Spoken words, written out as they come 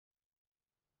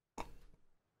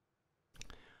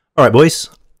All right, boys.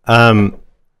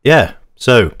 Yeah,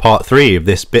 so part 3 of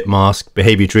this Bitmask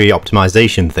behavior tree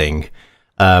optimization thing.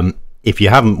 If you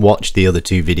haven't watched the other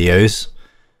 2 videos,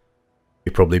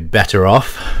 you're probably better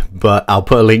off, but I'll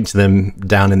put a link to them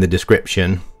down in the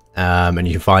description, and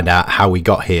you can find out how we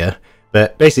got here.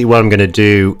 But basically what I'm going to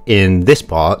do in this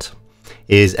part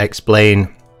is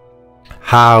explain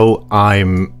how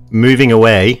I'm moving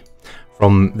away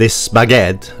from this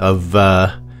spaghetti of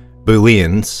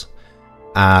booleans,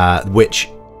 which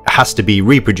has to be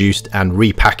reproduced and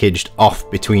repackaged off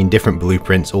between different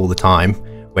blueprints all the time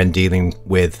when dealing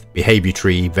with behavior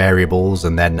tree variables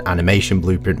and then animation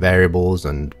blueprint variables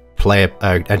and player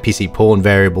NPC pawn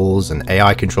variables and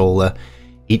AI controller.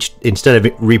 Instead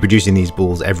of reproducing these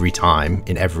bools every time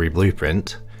in every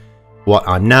blueprint, what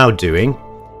I'm now doing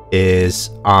is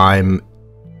I'm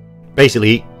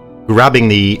basically grabbing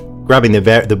the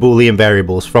Boolean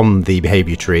variables from the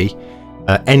behavior tree,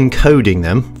 encoding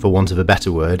them, for want of a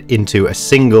better word, into a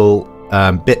single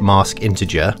bitmask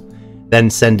integer, then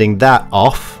sending that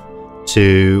off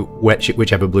to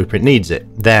whichever blueprint needs it.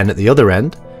 Then at the other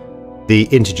end, the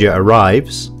integer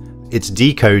arrives, it's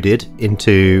decoded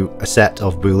into a set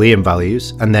of Boolean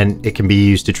values, and then it can be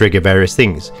used to trigger various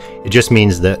things. It just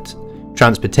means that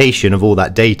transportation of all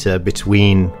that data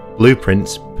between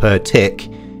blueprints per tick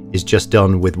is just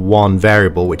done with one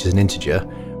variable, which is an integer,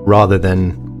 rather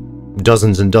than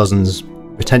dozens and dozens,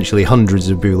 potentially hundreds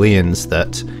of Booleans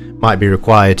that might be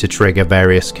required to trigger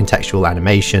various contextual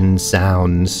animations,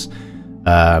 sounds,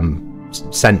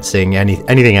 sensing,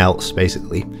 anything else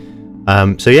basically.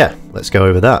 So yeah, let's go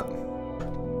over that.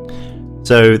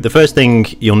 So the first thing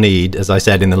you'll need, as I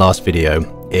said in the last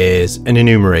video, is an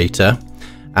enumerator,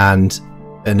 and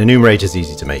an enumerator is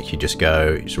easy to make. You just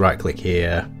right click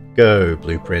here, go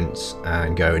blueprints,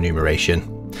 and go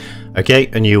enumeration. Okay,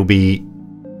 and you'll be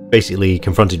basically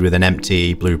confronted with an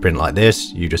empty blueprint like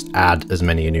this. You just add as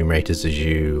many enumerators as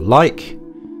you like,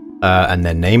 and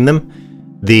then name them.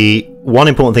 The one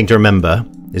important thing to remember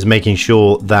is making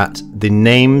sure that the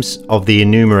names of the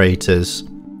enumerators,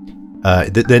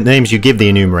 the names you give the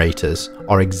enumerators,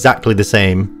 are exactly the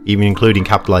same, even including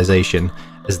capitalization,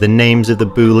 as the names of the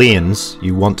Booleans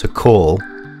you want to call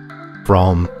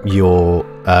from your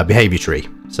behavior tree.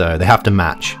 So they have to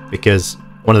match, because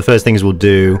one of the first things we'll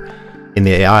do in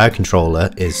the AI controller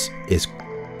is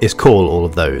call all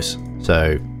of those.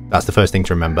 So that's the first thing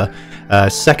to remember.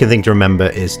 Second thing to remember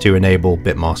is to enable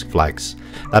bitmask flags.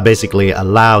 That basically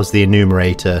allows the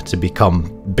enumerator to become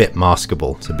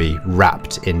bitmaskable, to be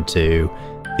wrapped into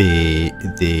the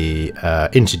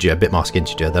integer, bitmask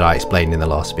integer that I explained in the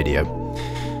last video.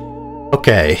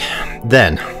 Okay,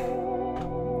 then.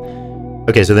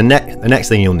 Okay, so the next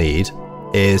thing you'll need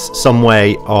is some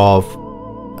way of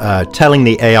telling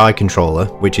the AI controller,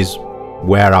 which is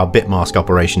where our bitmask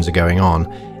operations are going on,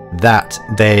 that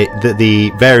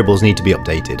the variables need to be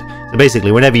updated. So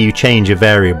basically, whenever you change a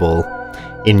variable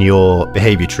in your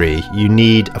behavior tree, you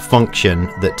need a function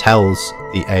that tells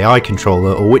the AI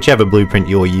controller, or whichever blueprint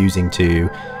you're using to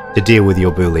deal with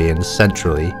your booleans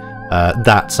centrally,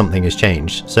 that something has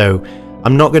changed. So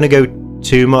I'm not going to go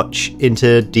too much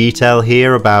into detail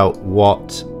here about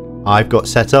what I've got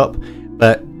set up,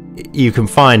 but you can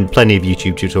find plenty of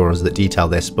YouTube tutorials that detail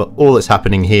this. But all that's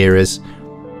happening here is,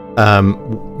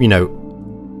 you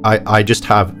know, I just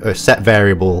have a set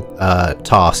variable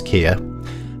task here,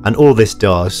 and all this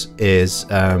does is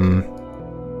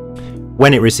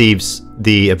when it receives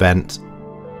the event,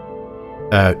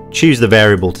 choose the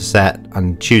variable to set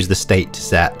and choose the state to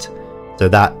set. So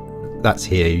that's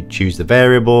here. You choose the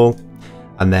variable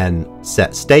and then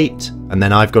set state, and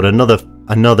then I've got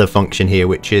another function here,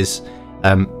 which is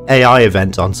AI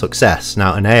event on success.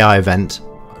 Now, an AI event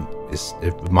is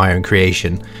my own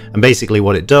creation, and basically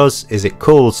what it does is it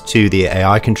calls to the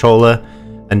AI controller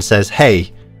and says,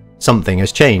 hey, something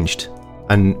has changed,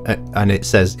 and it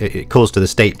says, it calls to the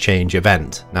state change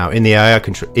event. Now in the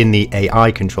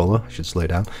AI controller, I should slow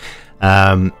down,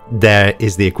 there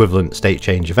is the equivalent state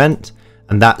change event,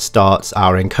 and that starts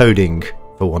our encoding,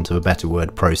 for want of a better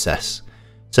word, process.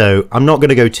 So I'm not going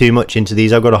to go too much into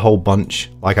these. I've got a whole bunch.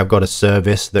 Like, I've got a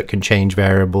service that can change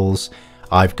variables.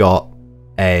 I've got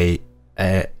a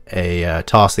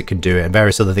task that can do it, and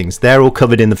various other things. They're all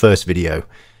covered in the first video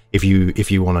if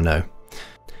you want to know.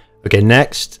 Okay,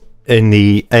 next, in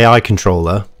the AI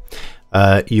controller,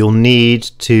 you'll need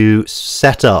to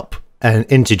set up an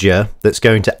integer that's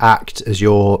going to act as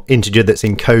your integer that's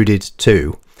encoded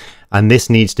to, and this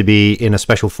needs to be in a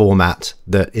special format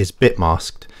that is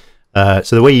bitmasked.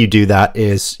 So the way you do that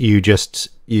is you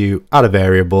add a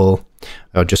variable.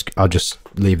 I'll just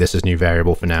leave this as new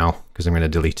variable for now, because I'm going to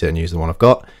delete it and use the one I've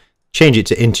got. change it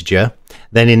to integer,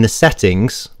 then in the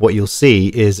settings, what you'll see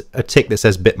is a tick that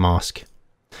says bitmask.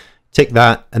 Tick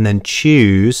that and then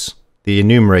choose the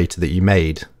enumerator that you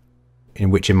made,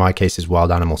 which in my case is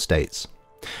wild animal states.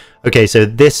 Okay, so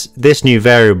this new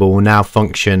variable will now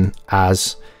function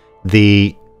as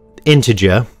the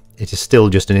integer. It is still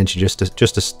just an integer,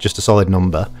 just a solid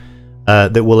number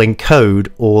that will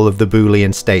encode all of the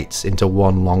Boolean states into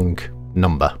one long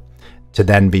number to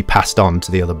then be passed on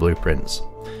to the other blueprints.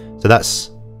 So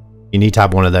you need to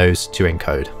have one of those to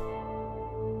encode.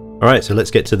 All right, so let's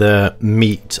get to the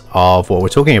meat of what we're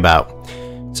talking about.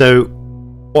 So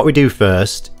what we do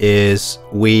first is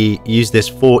we use this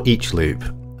for each loop,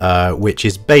 which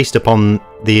is based upon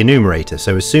the enumerator.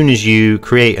 So as soon as you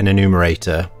create an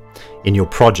enumerator in your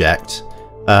project,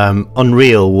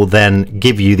 Unreal will then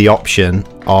give you the option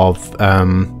of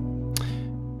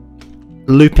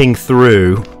looping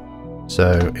through.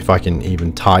 So if I can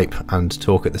even type and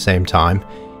talk at the same time.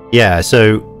 Yeah,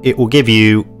 so it will give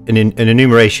you an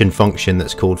enumeration function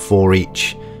that's called for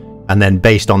each, and then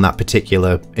based on that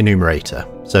particular enumerator.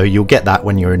 So you'll get that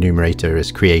when your enumerator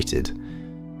is created.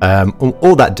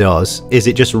 All that does is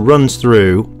it just runs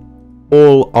through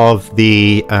all of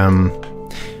the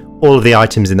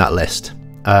items in that list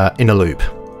in a loop.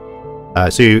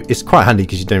 So it's quite handy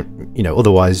because you don't,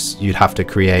 otherwise you'd have to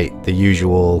create the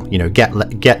usual,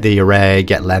 get the array,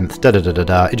 get length, da da da da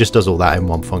da. It just does all that in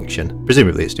one function.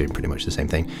 Presumably it's doing pretty much the same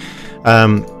thing.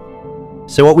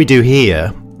 So what we do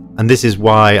here, and this is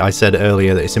why I said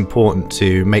earlier that it's important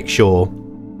to make sure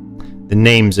the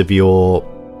names of your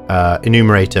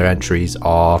enumerator entries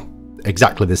are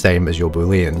exactly the same as your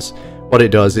booleans. What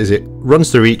it does is it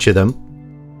runs through each of them.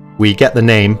 We get the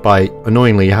name by,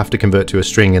 annoyingly, you have to convert to a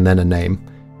string and then a name,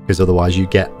 because otherwise you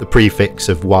get the prefix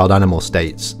of wild animal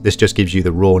states. This just gives you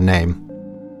the raw name.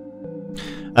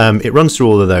 It runs through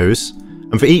all of those,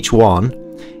 and for each one,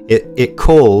 it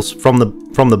calls from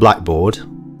the blackboard,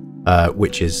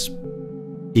 which is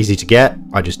easy to get.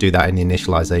 I just do that in the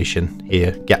initialization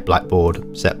here. Get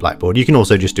blackboard, set blackboard. You can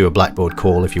also just do a blackboard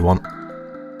call if you want.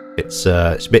 It's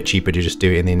a bit cheaper to just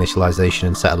do it in the initialization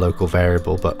and set a local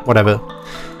variable, but whatever.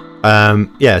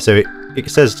 Yeah, so it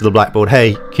says to the blackboard,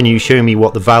 hey, can you show me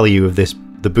what the value of the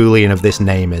boolean of this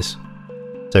name is?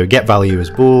 So get value as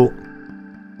bool,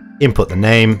 input the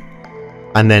name,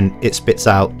 and then it spits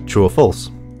out true or false.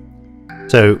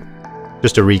 So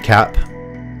just to recap,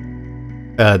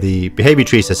 the behavior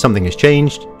tree says something has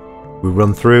changed. We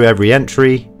run through every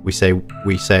entry. We say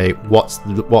what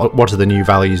are the new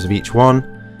values of each one,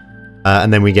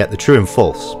 and then we get the true and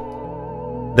false.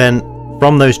 Then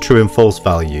from those true and false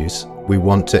values, we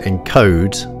want to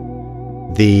encode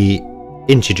the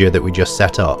integer that we just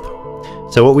set up.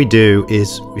 So what we do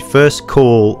is we first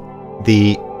call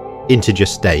the integer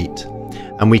state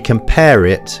and we compare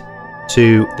it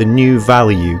to the new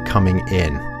value coming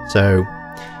in. So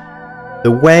the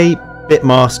way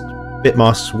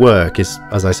bitmasks work is,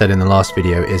 as I said in the last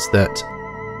video, is that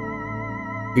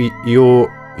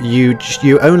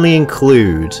you only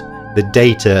include the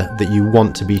data that you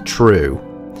want to be true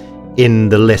in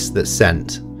the list that's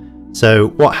sent. So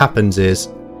what happens is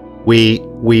we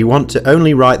want to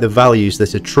only write the values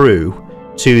that are true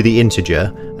to the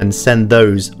integer and send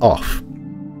those off.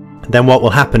 Then what will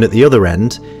happen at the other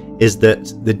end is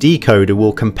that the decoder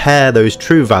will compare those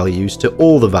true values to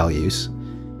all the values,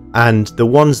 and the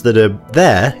ones that are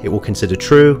there it will consider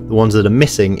true, the ones that are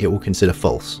missing it will consider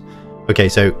false. Okay,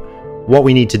 so what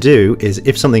we need to do is,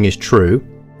 if something is true,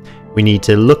 we need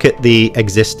to look at the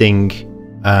existing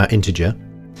integer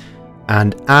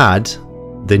and add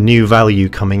the new value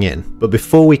coming in. But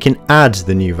before we can add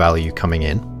the new value coming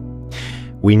in,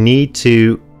 we need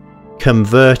to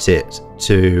convert it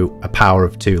to a power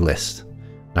of 2 list.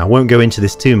 Now I won't go into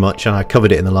this too much, and I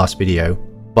covered it in the last video,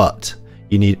 but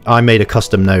I made a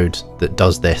custom node that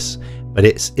does this, but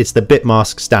it's the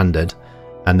bitmask standard,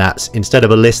 and that's, instead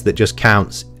of a list that just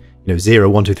counts 0,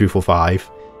 1, 2, 3, 4,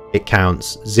 5, it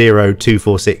counts 0, 2,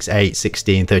 4, 6, 8,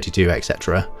 16, 32,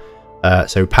 etc.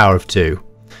 So power of 2.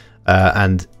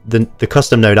 And the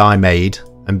custom node I made,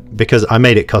 and because I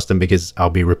made it custom because I'll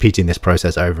be repeating this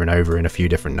process over and over in a few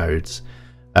different nodes,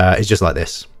 it's just like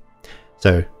this.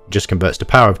 So it just converts to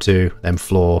power of 2, then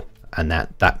floor, and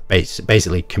that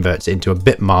basically converts it into a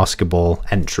bitmaskable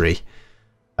entry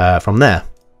from there.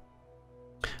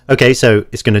 Okay, so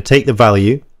it's going to take the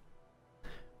value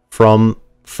from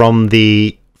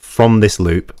this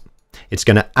loop. It's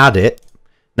going to add it.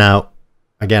 Now,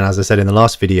 again, as I said in the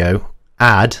last video,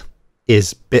 add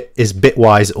is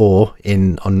bitwise OR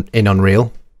in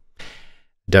Unreal.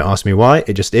 Don't ask me why,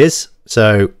 it just is.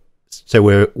 So So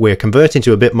we're converting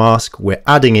to a bit mask, we're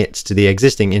adding it to the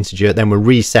existing integer, then we're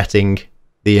resetting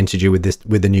the integer with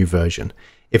the new version.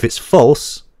 If it's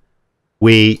false,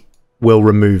 we will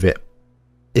remove it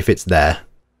if it's there.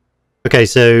 Okay,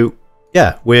 so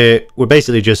yeah, we're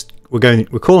basically just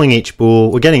we're calling each bool,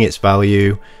 we're getting its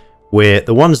value. The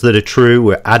ones that are true,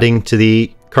 we're adding to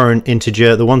the current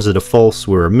integer. The ones that are false,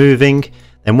 we're removing.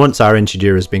 Then once our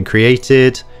integer has been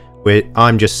created,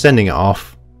 I'm just sending it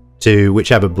off to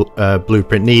whichever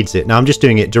blueprint needs it. Now I'm just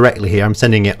doing it directly here. I'm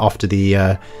sending it off to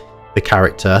the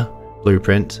character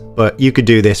blueprint, but you could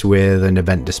do this with an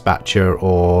event dispatcher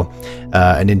or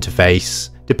an interface,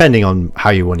 depending on how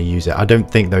you want to use it. I don't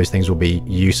think those things will be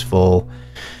useful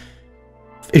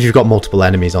if you've got multiple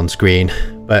enemies on screen,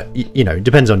 but you know, it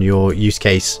depends on your use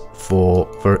case for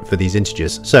these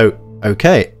integers. So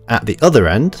okay, at the other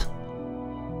end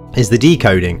is the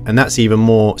decoding, and that's even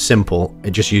more simple.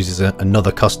 It just uses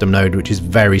another custom node which is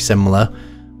very similar,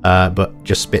 but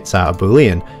just spits out a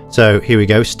boolean. So here we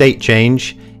go, state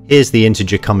change. Here's the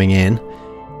integer coming in.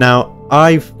 Now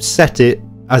I've set it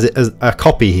as a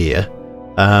copy here,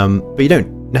 but you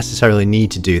don't necessarily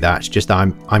need to do that. It's just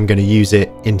I'm going to use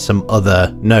it in some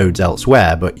other nodes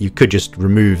elsewhere, but you could just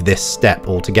remove this step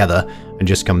altogether and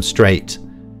just come straight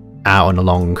out and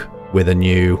along with a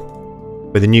new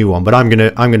one. But I'm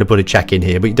gonna put a check in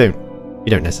here, but you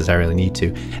don't necessarily need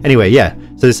to. Anyway, yeah,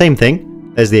 so the same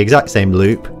thing, there's the exact same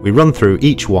loop. We run through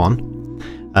each one,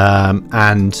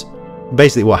 and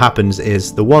basically what happens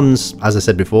is the ones, as I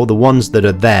said before, the ones that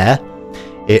are there,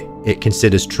 it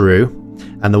considers true,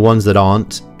 and the ones that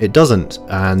aren't, it doesn't.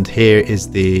 And here is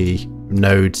the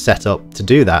node set up to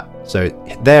do that. So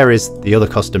there is the other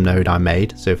custom node I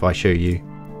made. So if I show you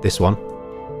this one,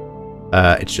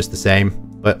 it's just the same,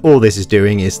 but all this is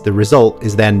doing is the result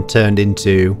is then turned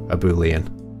into a boolean.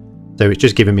 So it's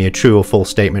just giving me a true or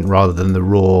false statement rather than the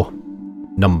raw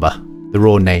number, the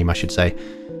raw name I should say.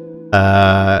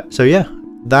 So yeah,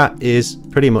 that is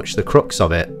pretty much the crux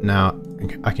of it. Now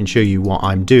I can show you what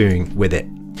I'm doing with it.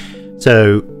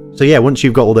 So yeah, once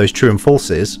you've got all those true and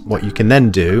falses, what you can then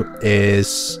do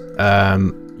is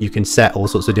you can set all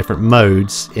sorts of different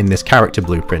modes in this character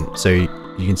blueprint. So you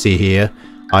can see here,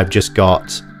 I've just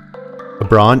got a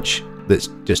branch that's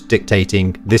just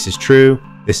dictating this is true,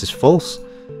 this is false,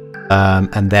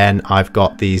 and then I've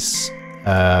got these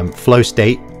flow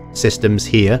state systems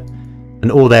here,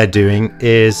 and all they're doing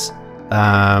is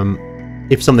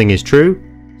if something is true,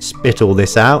 spit all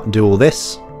this out and do all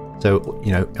this. So,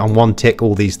 you know, on one tick,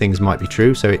 all these things might be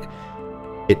true. So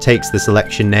it takes the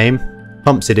selection name,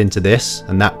 pumps it into this,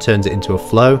 and that turns it into a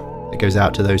flow that goes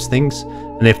out to those things.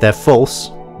 And if they're false,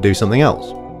 do something else.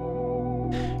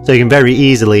 So you can very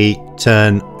easily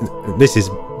turn, this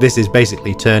is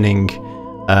basically turning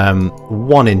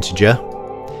one integer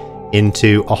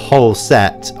into a whole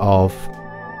set of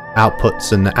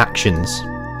outputs and actions,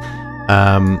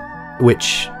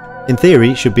 which in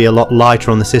theory should be a lot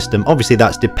lighter on the system. Obviously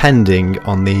that's depending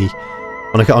on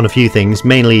a few things,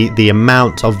 mainly the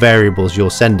amount of variables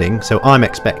you're sending. So I'm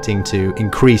expecting to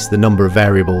increase the number of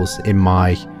variables in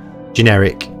my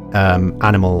generic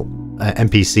animal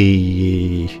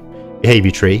NPC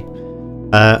behavior tree,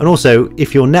 and also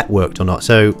if you're networked or not.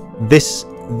 So this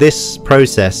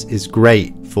process is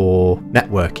great for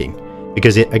networking,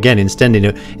 because it, again, instead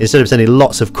of sending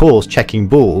lots of calls checking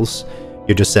bools,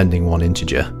 you're just sending one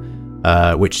integer,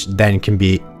 which then can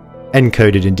be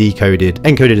encoded and decoded,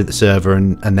 encoded at the server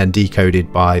and then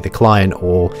decoded by the client,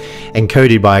 or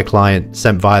encoded by a client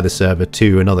sent via the server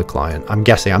to another client. I'm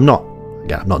guessing, I've not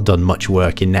done much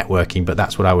work in networking, but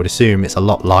that's what I would assume. It's a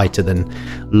lot lighter than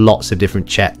lots of different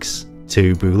checks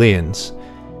to booleans.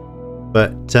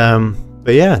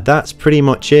 But yeah, that's pretty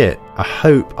much it. I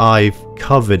hope I've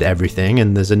covered everything,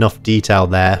 and there's enough detail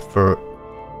there for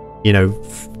you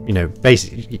know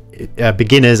basic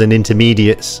beginners and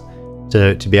intermediates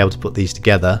to be able to put these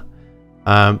together.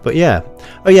 But yeah,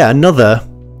 oh yeah, another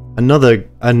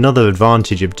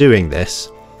advantage of doing this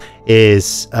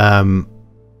is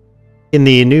in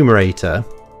the enumerator,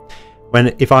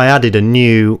 if I added a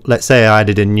new, let's say I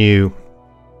added a new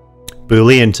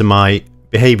boolean to my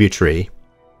behavior tree,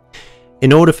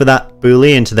 in order for that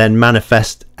boolean to then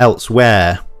manifest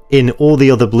elsewhere in all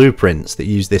the other blueprints that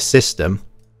use this system,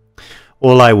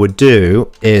 all I would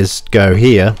do is go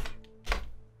here,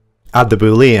 add the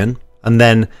boolean, and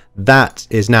then that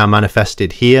is now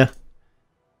manifested here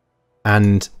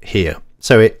and here.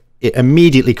 So it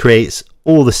immediately creates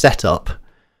all the setup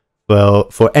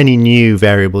for any new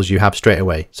variables you have straight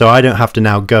away. So I don't have to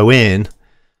now go in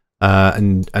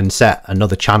and set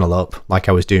another channel up like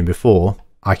I was doing before.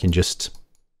 I can just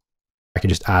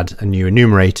add a new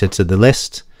enumerator to the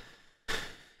list,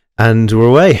 and we're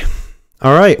away.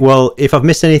 All right, well, if I've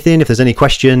missed anything, if there's any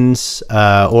questions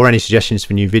or any suggestions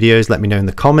for new videos, let me know in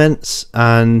the comments,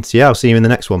 and yeah, I'll see you in the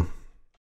next one.